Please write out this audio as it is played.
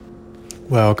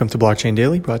Welcome to Blockchain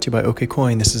Daily, brought to you by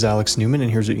OKCoin. This is Alex Newman, and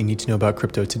here's what you need to know about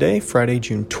crypto today, Friday,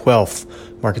 June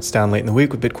 12th. Markets down late in the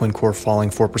week, with Bitcoin Core falling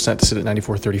 4% to sit at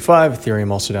 94.35,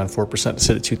 Ethereum also down 4% to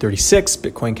sit at 236,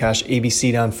 Bitcoin Cash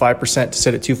ABC down 5% to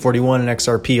sit at 241, and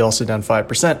XRP also down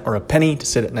 5%, or a penny, to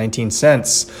sit at 19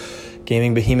 cents.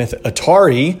 Gaming behemoth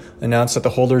Atari announced that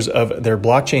the holders of their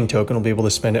blockchain token will be able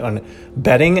to spend it on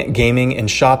betting, gaming, and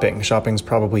shopping. Shopping's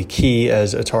probably key,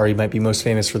 as Atari might be most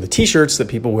famous for the t-shirts that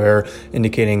people wear,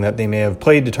 indicating that they may have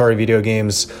played Atari video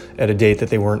games at a date that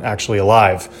they weren't actually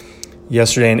alive.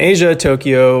 Yesterday in Asia,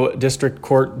 Tokyo District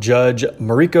Court Judge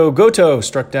Mariko Goto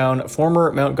struck down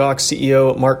former Mt. Gox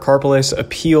CEO Mark Karpeles'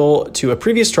 appeal to a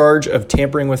previous charge of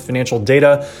tampering with financial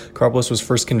data. Karpeles was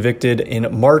first convicted in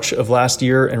March of last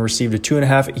year and received a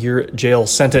 2.5-year jail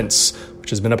sentence, which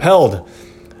has been upheld.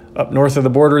 Up north of the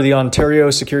border, the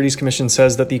Ontario Securities Commission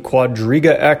says that the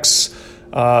Quadriga X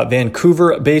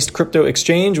Vancouver-based crypto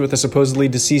exchange with a supposedly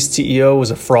deceased CEO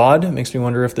was a fraud. It makes me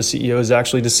wonder if the CEO is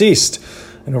actually deceased.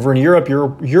 And over in Europe,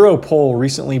 Europol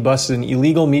recently busted an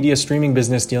illegal media streaming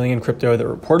business dealing in crypto that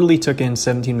reportedly took in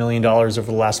 $17 million over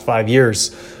the last 5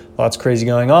 years. Lots crazy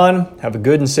going on. Have a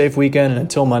good and safe weekend. And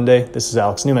until Monday, this is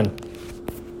Alex Newman.